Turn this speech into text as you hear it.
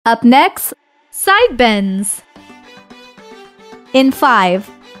Up next, side bends. In 5,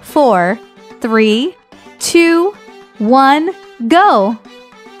 4, 3, 2, 1, go.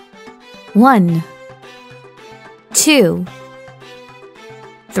 1, 2,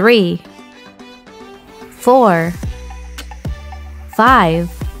 3, 4,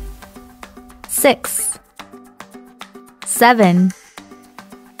 5, 6, 7,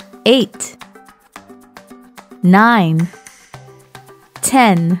 8, 9,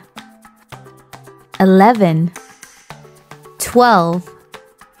 10, 11, 12,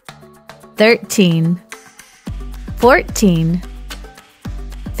 13, 14,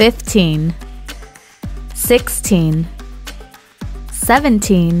 15, 16,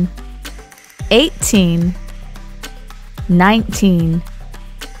 17, 18, 19,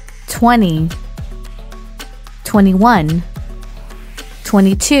 20, 21,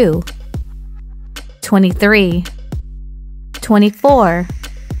 22, 23, 24,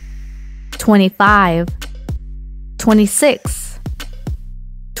 25, 26,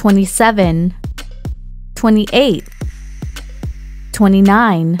 27, 28,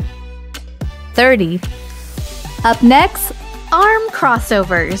 29, 30. Up next, arm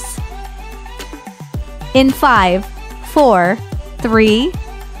crossovers. In 5, 4, 3,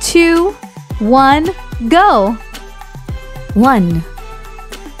 2, 1, go. 1,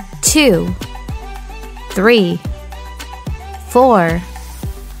 2, 3, 4,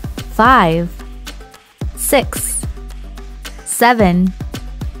 5, 6, 7,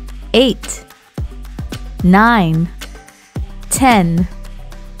 8, 9, 10,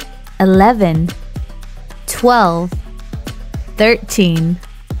 11, 12, 13,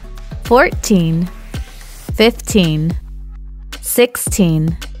 14, 15,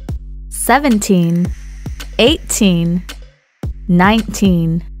 16, 17, 18,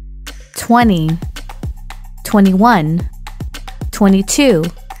 19, 20, 21, 22,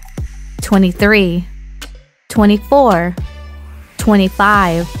 23, 24,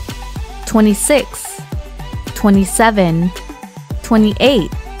 25, 26, 27,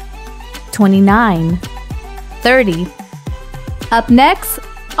 28, 29, 30. Up next,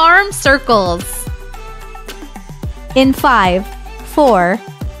 arm circles. In 5, 4,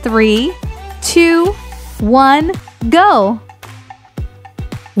 3, 2, 1, go.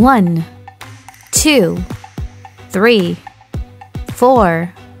 1, 2, 3,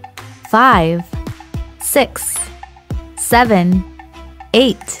 4, 5, 6, 7,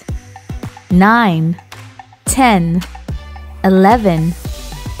 8, 9, 10, 11,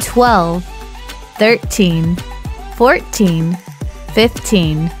 12, 13, 14,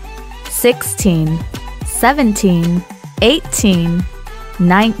 15, 16, 17, 18,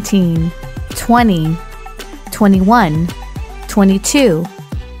 19, 20, 21, 22,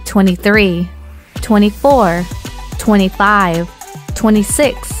 23, 24, 25,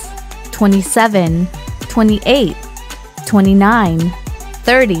 26, 27, 28, 29,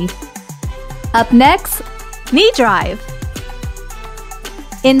 30. Up next, knee drive.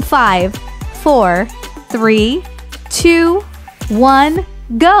 In 5, 4, 3, 2, 1,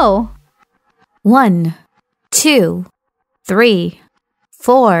 go. 1, 2, 3,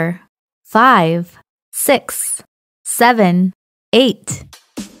 4, 5, 6, 7, 8,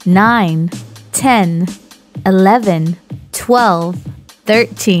 9, 10, 11, 12,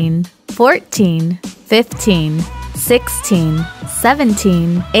 13, 14, 15, 16,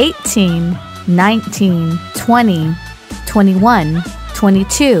 17, 18, 19, 20, 21,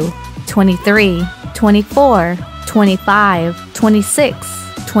 22, 23, 24, 25,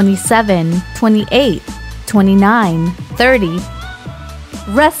 26, 27, 28, 29, 30.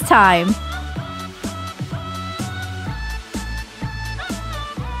 Rest time.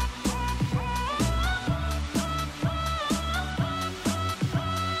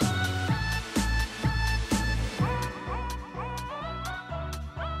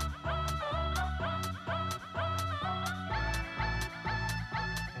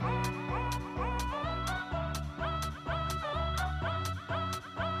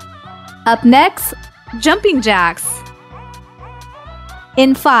 Up next, jumping jacks.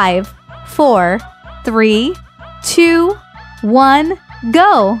 In 5, 4, 3, 2, 1,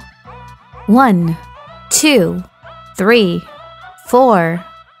 go. 1, 2, 3, 4,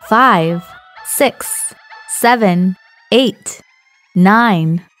 5, 6, 7, 8,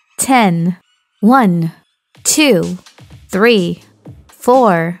 9, 10. 1, 2, 3,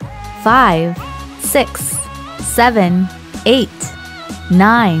 4, 5, 6, 7, 8,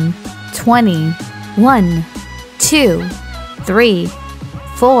 9, 20. 1, 2, 3,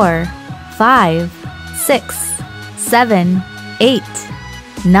 4, 5, 6, 7, 8,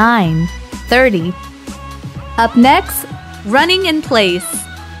 9, 30. Up next, running in place.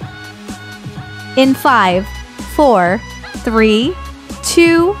 In 5, 4, 3,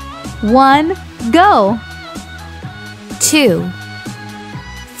 2, 1, go! 2,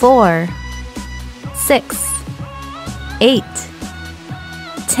 4, 6, 8,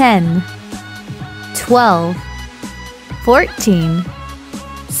 10, 12, 14,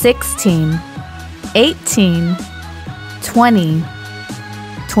 16, 18, 20,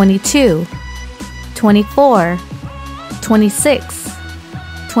 22, 24, 26,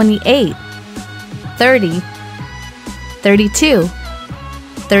 28, 30, 32,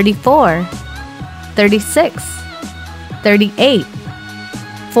 34, 36, 38,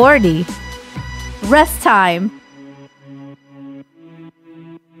 40. Rest time.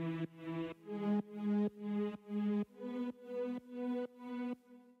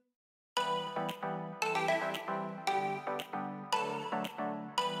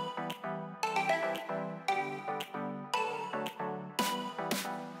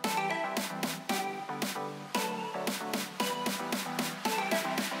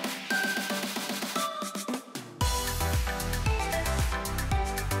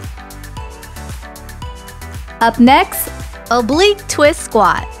 Up next, oblique twist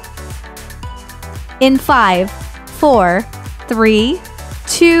squat. In 5, 4, 3,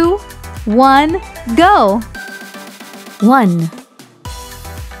 2, 1, go! 1,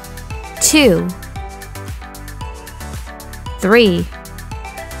 2, 3,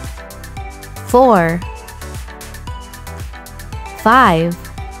 4, 5,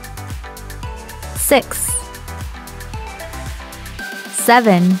 6,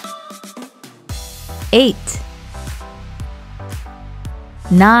 7, 8,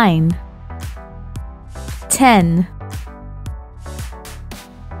 9, 10,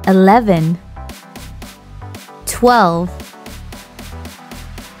 11, 12,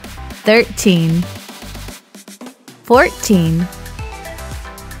 13, 14,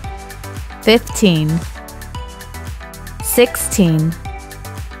 15, 16,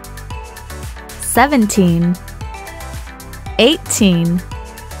 17, 18,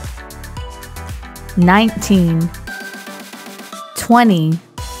 19, 20.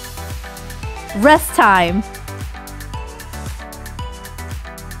 Rest time.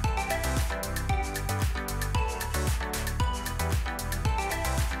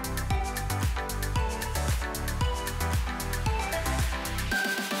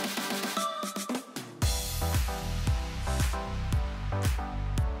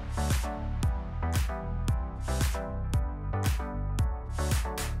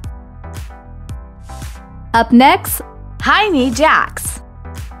 Up next, high knee jacks.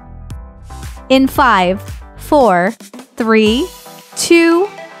 In 5, 4, 3, 2,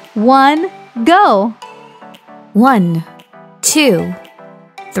 1, go! 1, 2,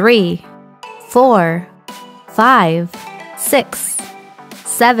 3, 4, 5, 6,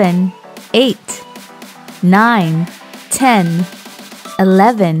 7, 8, 9, 10,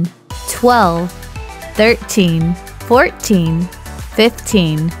 11, 12, 13, 14,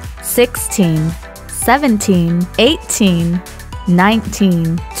 15, 16, 17, 18,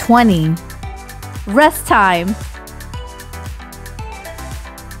 19, 20. Rest time.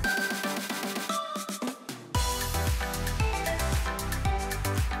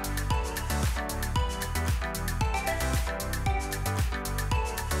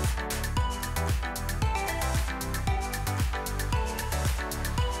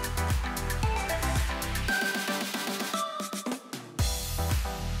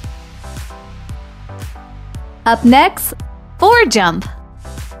 Up next, forward jump.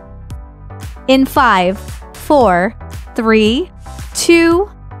 In 5, 4, 3, 2,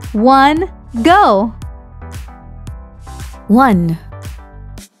 1, go! 1,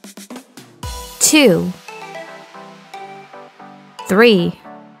 2, 3,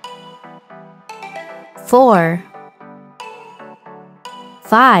 4,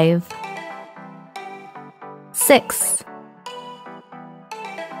 5, 6,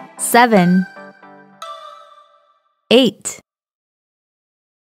 7, 8,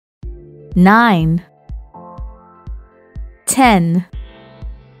 9, 10,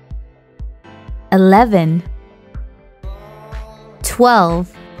 11,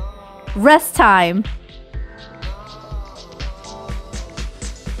 12. Rest time.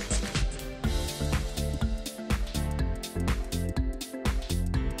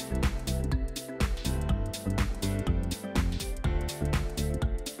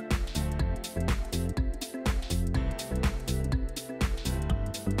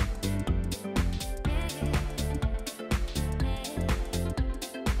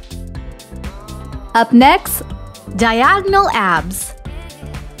 Up next, diagonal abs.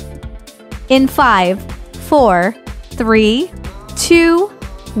 In 5, 4, 3, 2,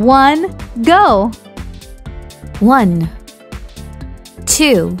 1, go! 1,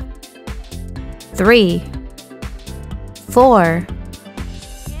 2, 3, 4,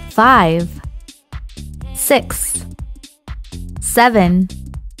 5, 6, 7,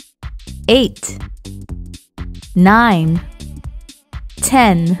 8, 9,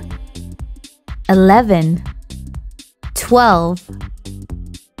 10, 11, 12,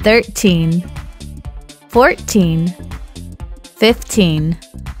 13, 14, 15.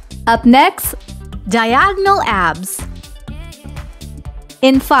 Up next, diagonal abs.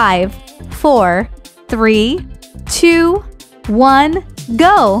 In 5, 4, 3, 2, 1,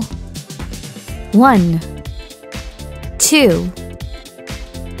 go! 1, 2,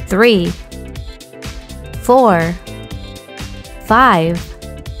 3, 4, 5,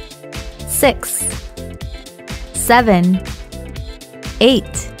 6, 7,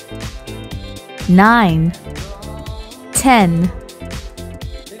 8, 9, 10,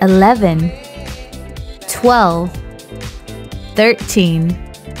 11, 12,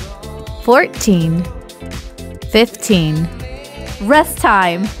 13, 14, 15. Rest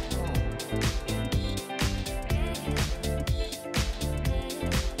time.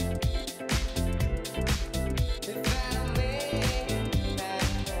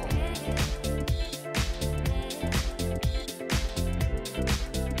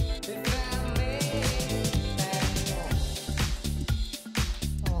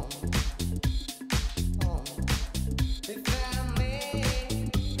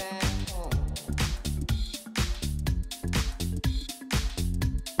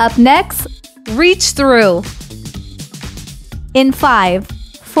 Up next, reach through. In 5,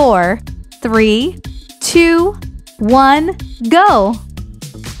 4, 3, 2, 1, go!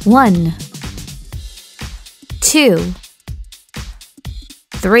 1, 2,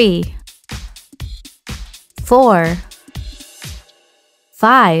 3, 4,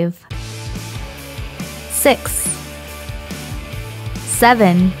 5, 6,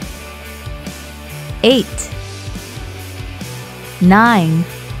 7, 8, 9,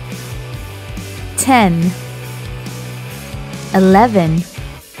 10, 11,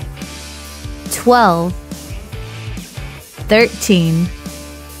 12, 13,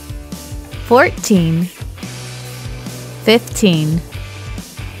 14, 15,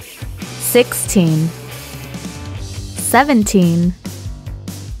 16, 17,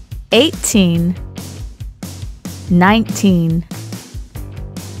 18, 19,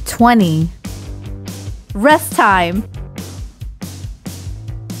 20. Rest time.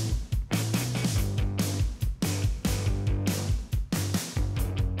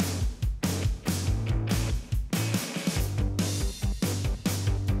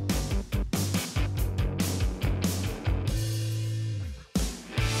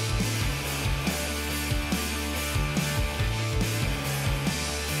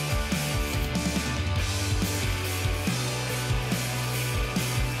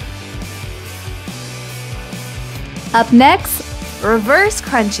 Up next, reverse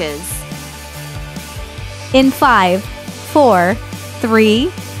crunches. In 5, 4,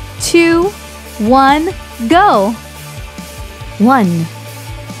 3, 2, 1, go! 1,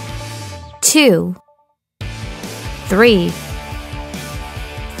 2, 3,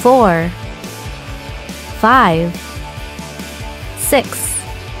 4, 5, 6,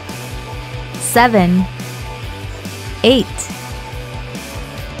 7, 8,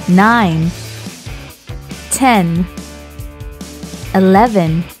 9, 10,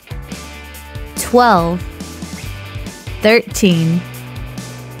 11, 12, 13,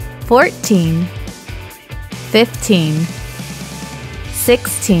 14, 15,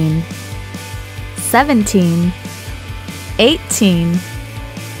 16, 17, 18,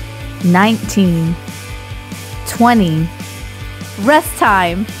 19, 20. Rest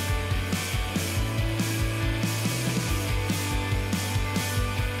time.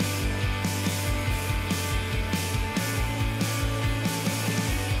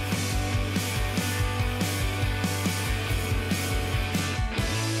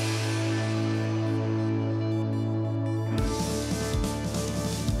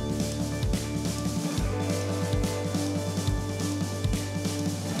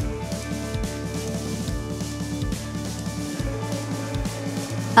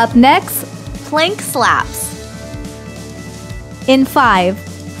 Up next, plank slaps. In 5,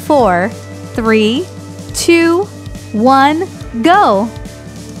 4, 3, 2, 1, go!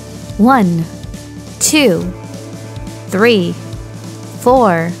 1, 2, 3,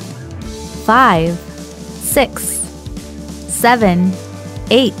 4, 5, 6, 7,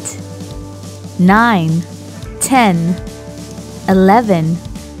 8, 9, 10, 11,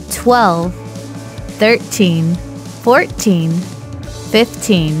 12, 13, 14,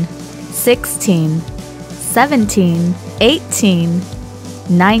 15, 16, 17, 18,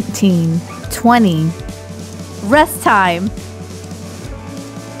 19, 20. Rest time.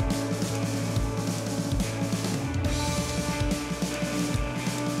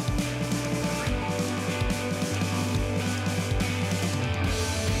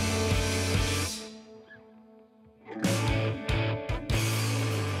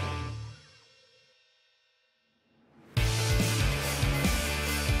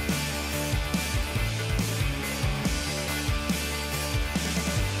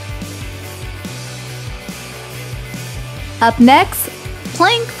 Up next,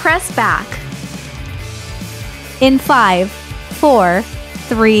 plank press back. In 5, 4,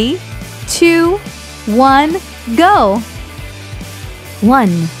 3, 2, 1, go.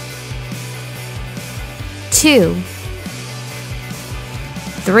 1, 2,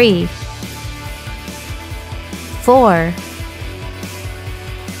 3, 4,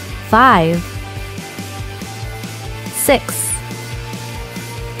 5, 6,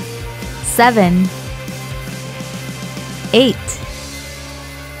 7, 8,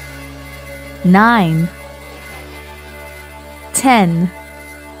 9, 10,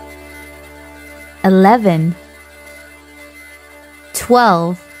 11,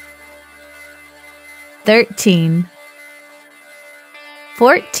 12, 13,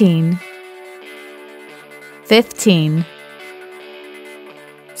 14, 15,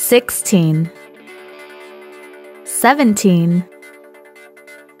 16, 17,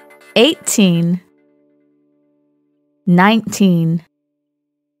 18, 19,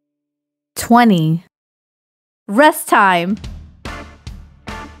 20. Rest time.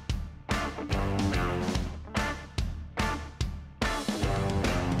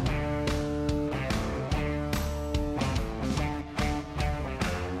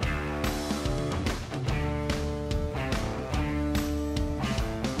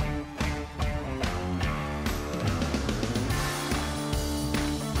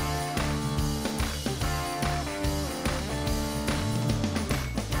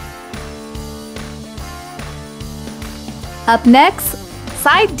 Up next,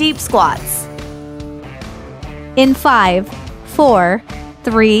 side deep squats. In 5, 4,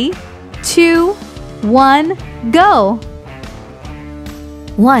 3, 2, 1, go.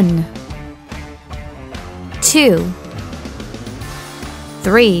 1, 2,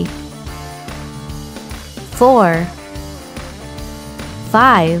 3, 4,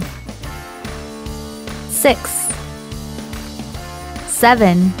 5, 6,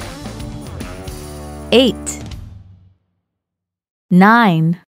 7, 8,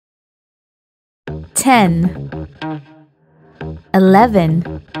 9, 10,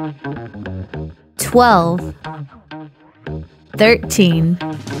 11, 12, 13,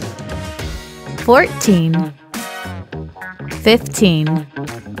 14, 15,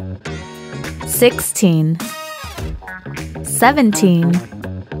 16, 17,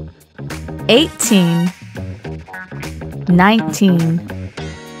 18, 19,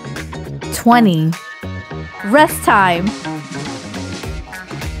 20. Rest time.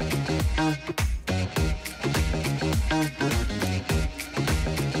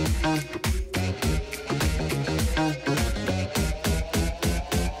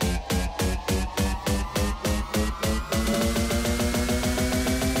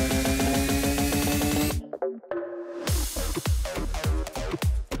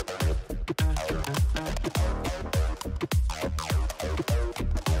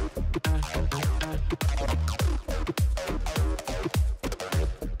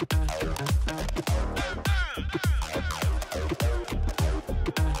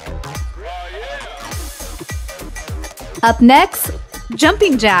 Up next,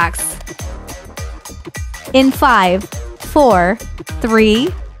 jumping jacks. In 5, 4, 3,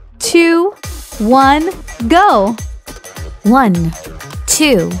 2, 1, go. 1,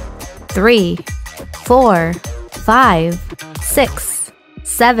 2, 3, 4, 5, 6,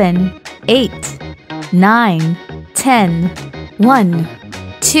 7, 8, 9, 10. 1,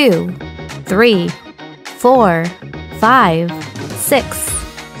 2, 3, 4, 5, 6,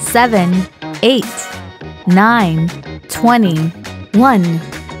 7, 8, 9, 20. 1,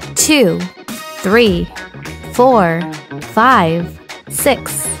 2, 3, 4, 5,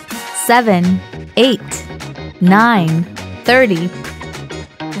 6, 7, 8, 9, 30.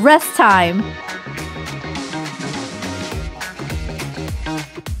 Rest time.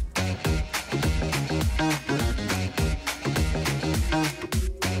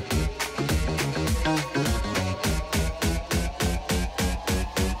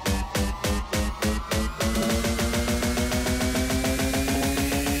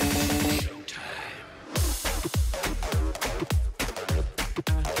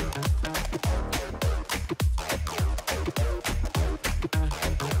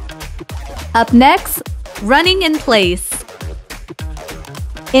 Up next, running in place.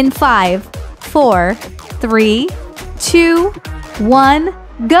 In 5, 4, 3, 2, 1,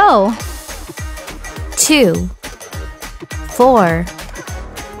 go! 2, 4,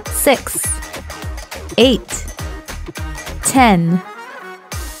 6, 8, 10,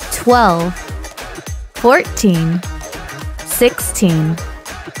 12, 14, 16,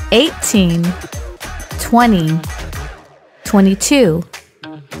 18, 20, 22,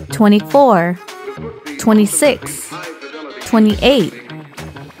 24, 26, 28,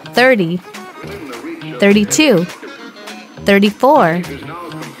 30, 32, 34,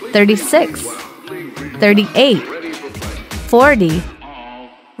 36, 38, 40.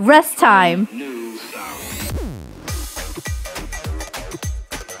 Rest time.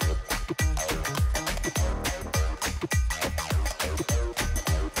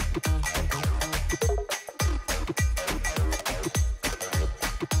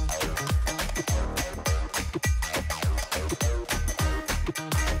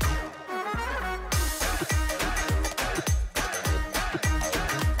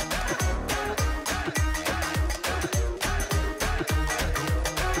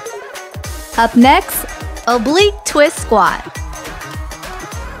 Up next, oblique twist squat.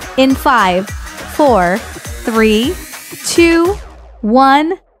 In 5, 4, 3, 2,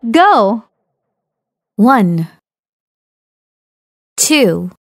 1, go! 1, 2,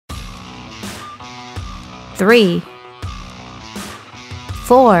 3,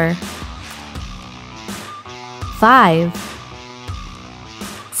 4, 5,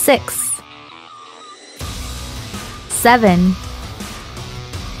 6, 7,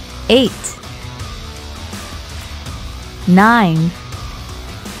 8, 9,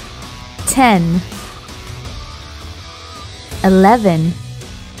 10, 11,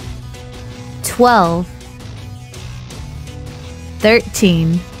 12,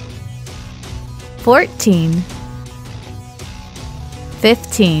 13, 14,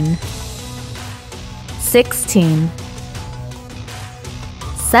 15, 16,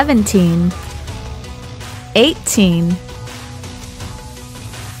 17, 18,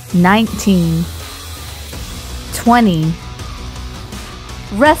 19, 20.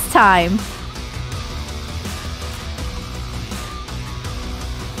 Rest time.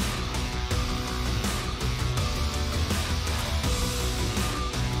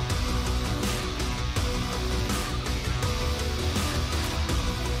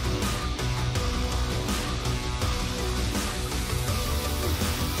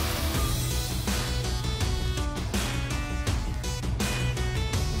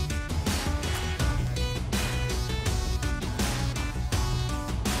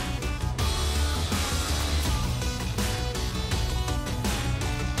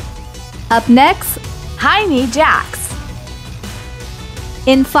 Up next, high knee jacks.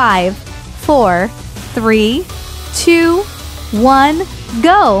 In 5, 4, 3, 2, 1,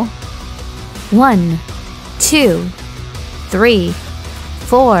 go! 1, 2, 3,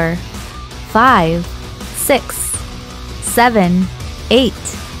 4, 5, 6, 7, 8,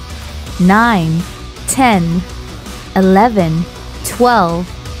 9, 10, 11, 12,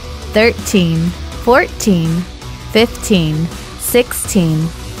 13, 14, 15, 16,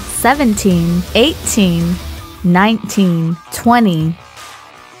 17, 18, 19, 20.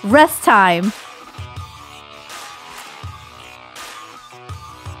 Rest time.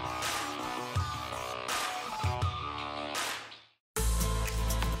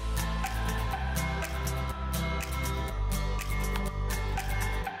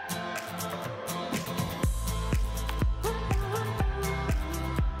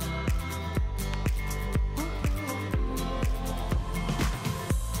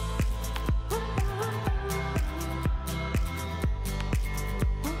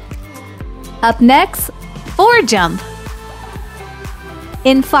 Up next, forward jump.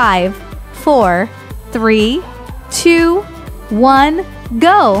 In 5, 4, 3, 2, 1,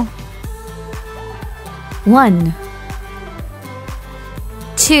 go! 1,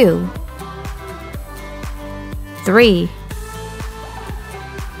 2, 3,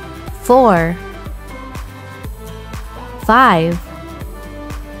 4, 5,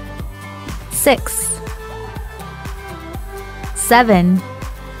 6, 7,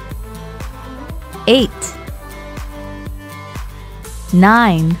 8,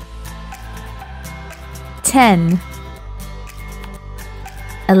 9, 10,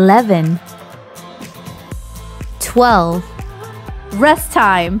 11, 12. Rest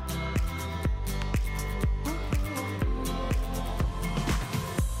time.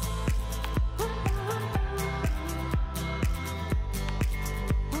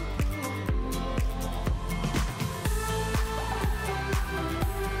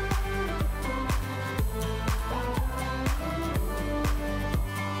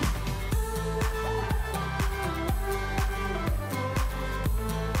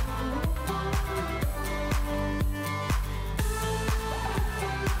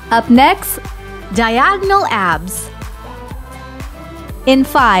 Up next, diagonal abs. In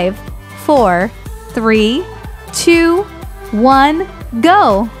 5, 4, 3, 2, 1,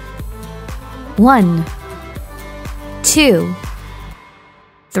 go. 1, 2,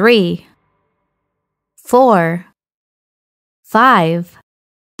 3, 4, 5,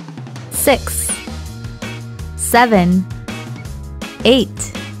 6, 7,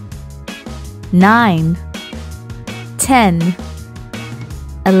 8, 9, 10,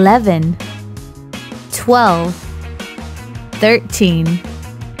 11, 12, 13,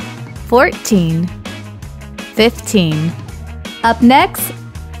 14, 15. Up next,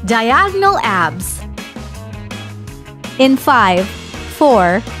 diagonal abs. In 5,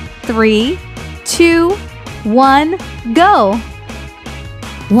 4, 3, 2, 1, go.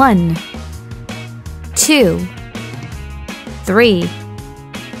 1, 2, 3,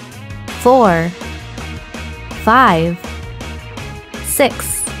 4, 5,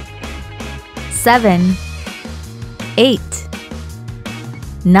 6, 7, 8,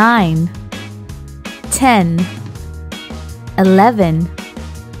 9, 10, 11,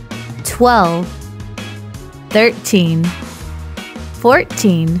 12, 13,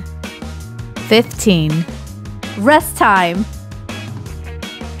 14, 15. Rest time.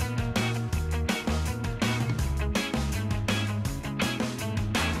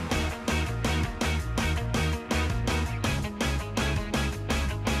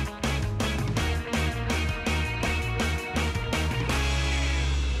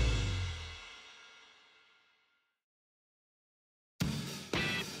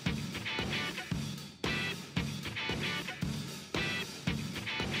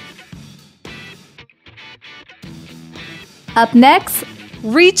 Up next,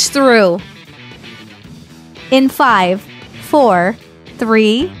 reach through. In 5, 4,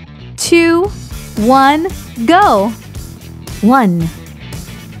 3, 2, 1, go. 1,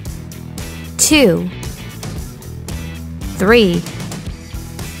 2, 3,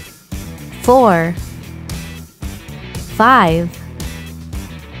 4, 5,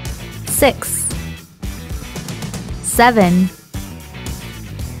 6, 7,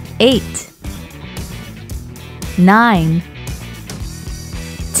 8, 9,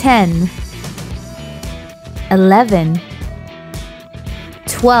 10, 11,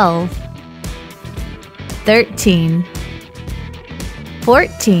 12, 13,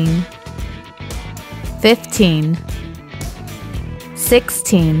 14, 15,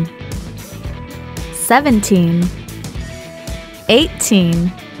 16, 17,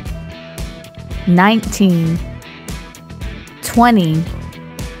 18, 19, 20.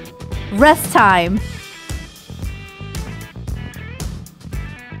 Rest time.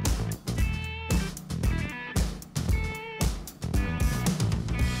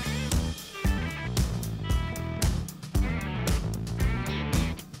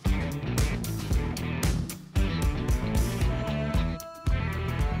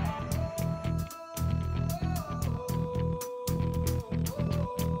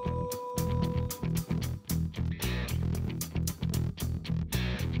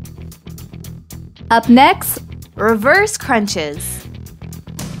 Up next, reverse crunches.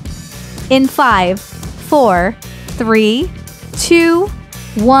 In 5, 4, 3, 2,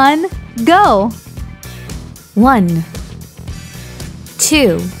 1, go. 1,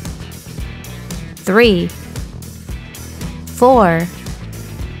 2, 3, 4,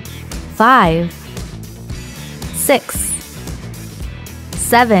 5, 6,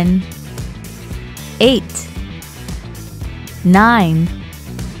 7, 8, 9,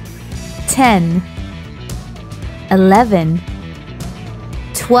 10, 11,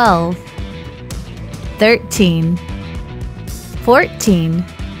 12, 13, 14,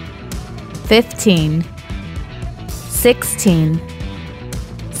 15, 16,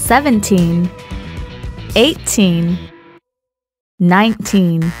 17, 18,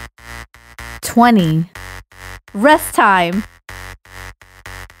 19, 20. Rest time.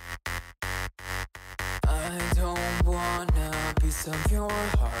 I don't wanna be some of your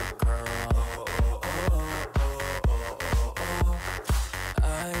heart, girl.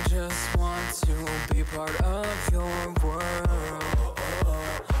 I just want to be part of your world.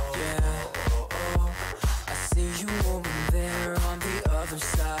 Yeah. I see you over there on the other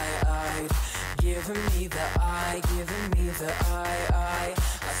side, giving me the eye, giving me the eye. I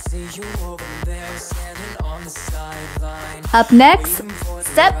see you over there standing on the sideline. Up next,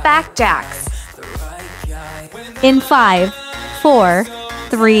 step back jacks. In 5, 4,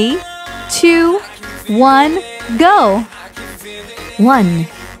 3, 2, 1, go. 1,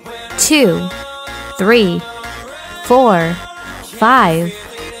 2, 3, 4, 5,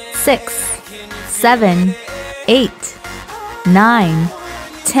 6, 7, 8, 9,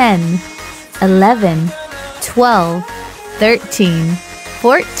 10, 11, 12, 13,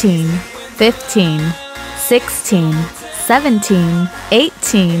 14, 15, 16, 17,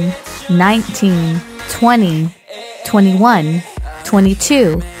 18, 19, 20, 21,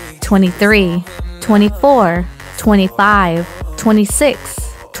 22, 23, 24, 25,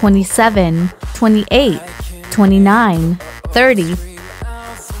 26, 27, 28, 29, 30.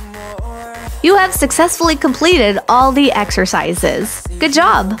 You have successfully completed all the exercises. Good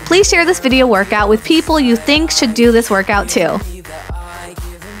job! Please share this video workout with people you think should do this workout too.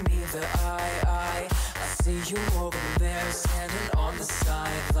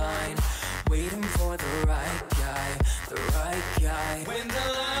 Waiting for the right guy, the right guy. When the